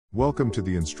Welcome to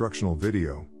the instructional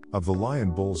video of the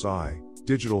BullsEye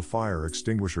digital fire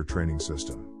extinguisher training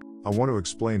system. I want to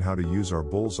explain how to use our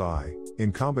BullsEye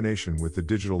in combination with the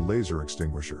digital laser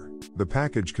extinguisher. The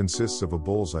package consists of a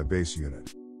BullsEye base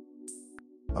unit,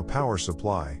 a power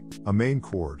supply, a main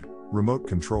cord, remote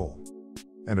control,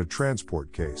 and a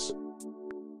transport case.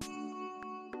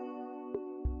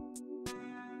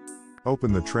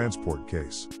 Open the transport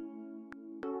case.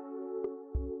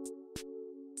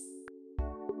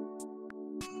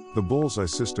 The BullsEye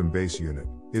system base unit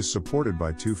is supported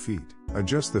by 2 feet.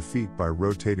 Adjust the feet by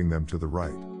rotating them to the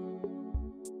right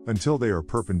until they are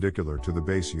perpendicular to the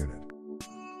base unit.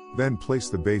 Then place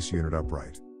the base unit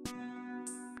upright.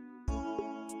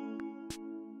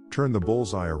 Turn the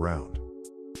BullsEye around.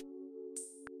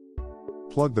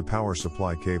 Plug the power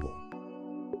supply cable.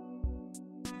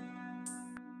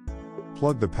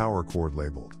 Plug the power cord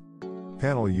labeled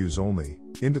 "Panel Use Only"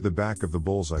 into the back of the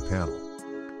BullsEye panel,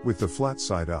 with the flat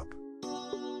side up.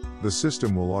 The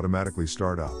system will automatically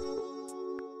start up.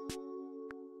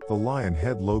 The lion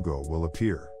head logo will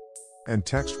appear, and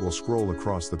text will scroll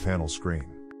across the panel screen.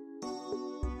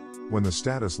 When the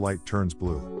status light turns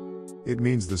blue, it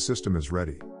means the system is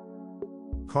ready.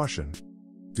 Caution: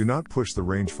 do not push the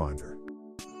rangefinder.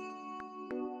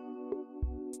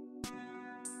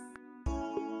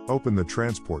 Open the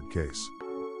transport case.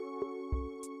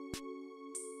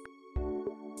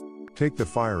 Take the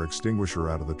fire extinguisher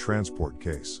out of the transport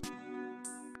case.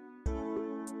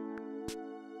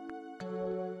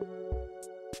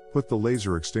 Put the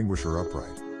laser extinguisher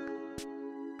upright.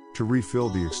 To refill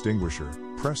the extinguisher,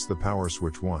 press the power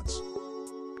switch once.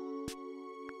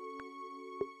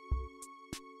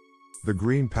 The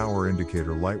green power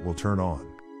indicator light will turn on.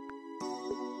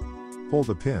 Pull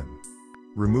the pin.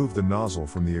 Remove the nozzle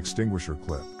from the extinguisher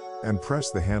clip, and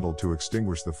press the handle to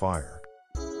extinguish the fire.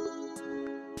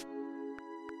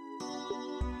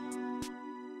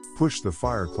 Push the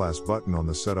fire class button on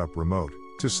the setup remote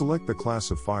to select the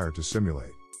class of fire to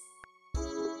simulate.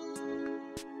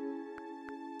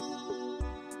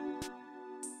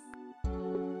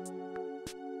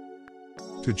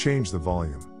 To change the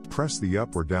volume, press the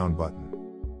up or down button.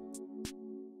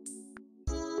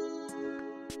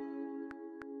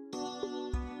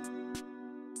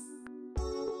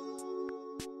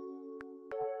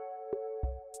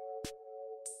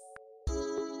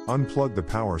 Unplug the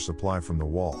power supply from the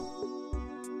wall.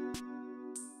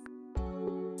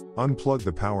 Unplug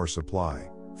the power supply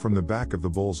from the back of the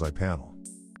BullsEye panel.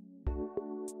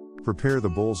 Prepare the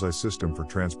BullsEye system for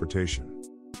transportation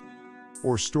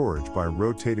or storage by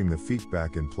rotating the feet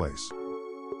back in place.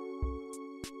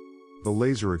 The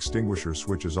laser extinguisher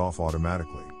switches off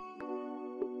automatically.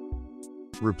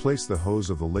 Replace the hose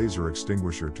of the laser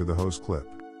extinguisher to the hose clip.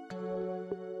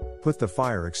 Put the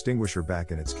fire extinguisher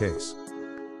back in its case.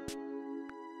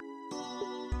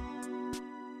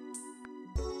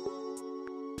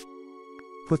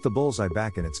 Put the BullsEye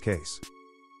back in its case.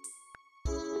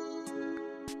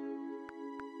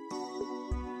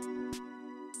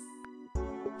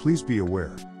 Please be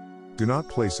aware: do not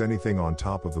place anything on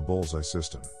top of the BullsEye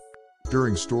system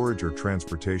during storage or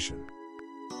transportation.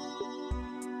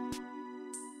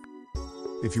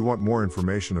 If you want more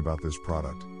information about this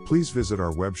product, please visit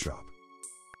our web shop.